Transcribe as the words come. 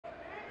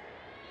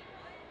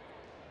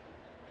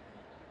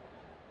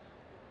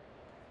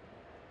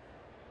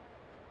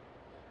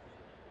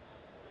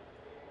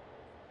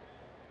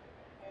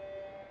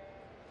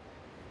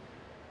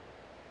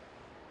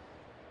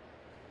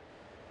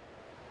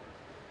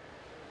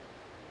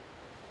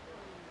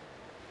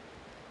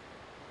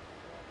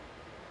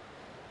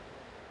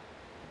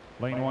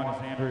Lane 1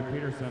 is Andrew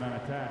Peterson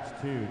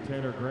unattached. 2,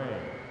 Taylor Gray,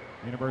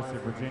 University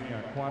of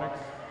Virginia Aquatics.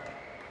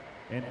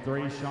 In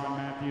 3, Sean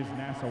Matthews,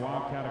 NASA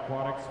Wildcat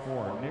Aquatics.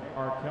 4, Nick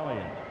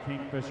Arkelian,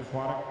 Kingfish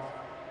Aquatics.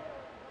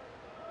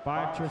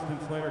 5, Tristan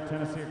Slater,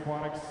 Tennessee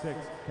Aquatics. 6,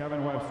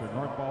 Kevin Webster,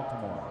 North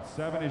Baltimore.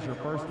 7 is your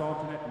first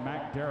alternate,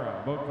 Mac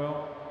Dara,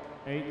 Oakville.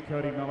 8,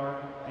 Cody Miller,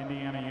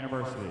 Indiana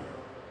University.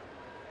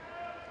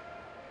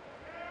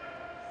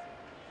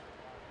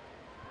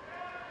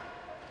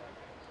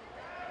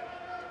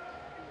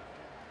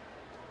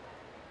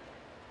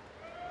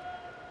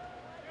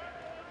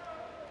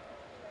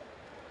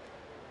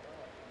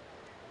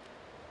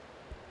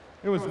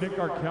 It was Nick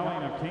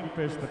Arkelian of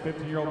Kingfish, the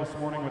 15-year-old this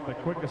morning with the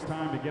quickest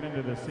time to get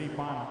into the C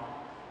final.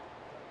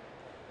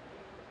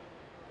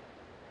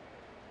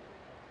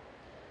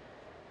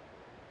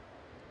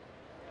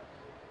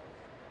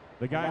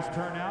 The guys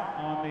turn out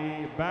on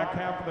the back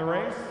half of the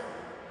race.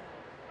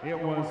 It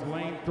was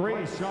lane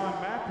 3, Sean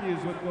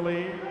Matthews with the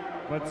lead,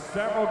 but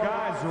several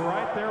guys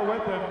right there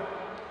with him.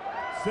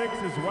 6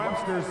 is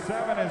Webster,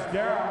 7 is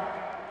Darrell.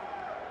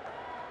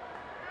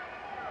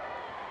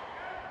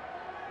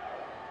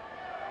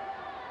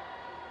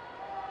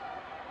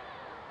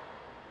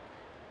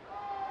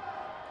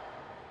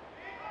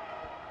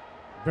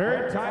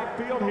 Very tight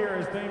field here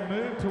as they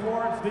move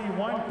towards the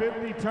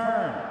 150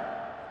 turn.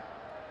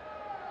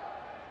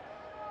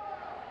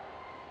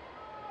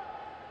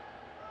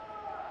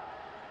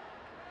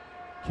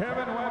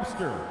 Kevin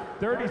Webster,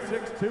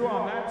 36-2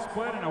 on that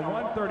split and a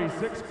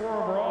 136-4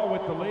 overall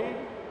with the lead.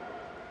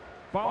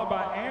 Followed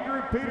by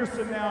Andrew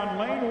Peterson now in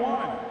lane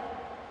 1.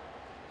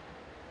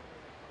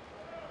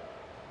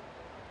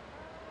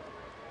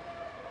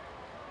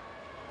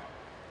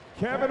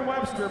 Kevin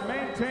Webster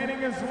maintaining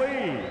his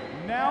lead,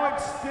 now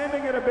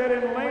extending it a bit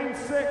in lane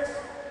 6.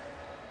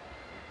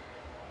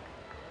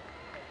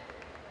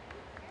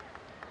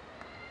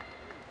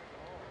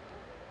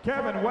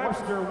 Kevin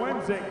Webster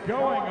wins it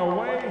going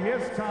away,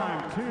 his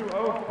time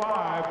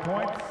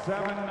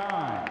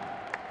 2:05.79.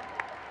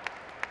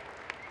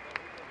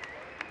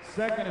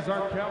 Second is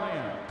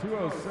Arkelian,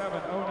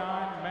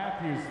 2:07.09.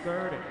 Matthews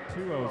third at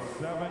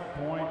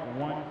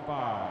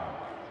 2:07.15.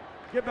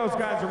 Give those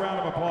guys a round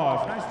of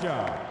applause. Nice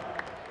job.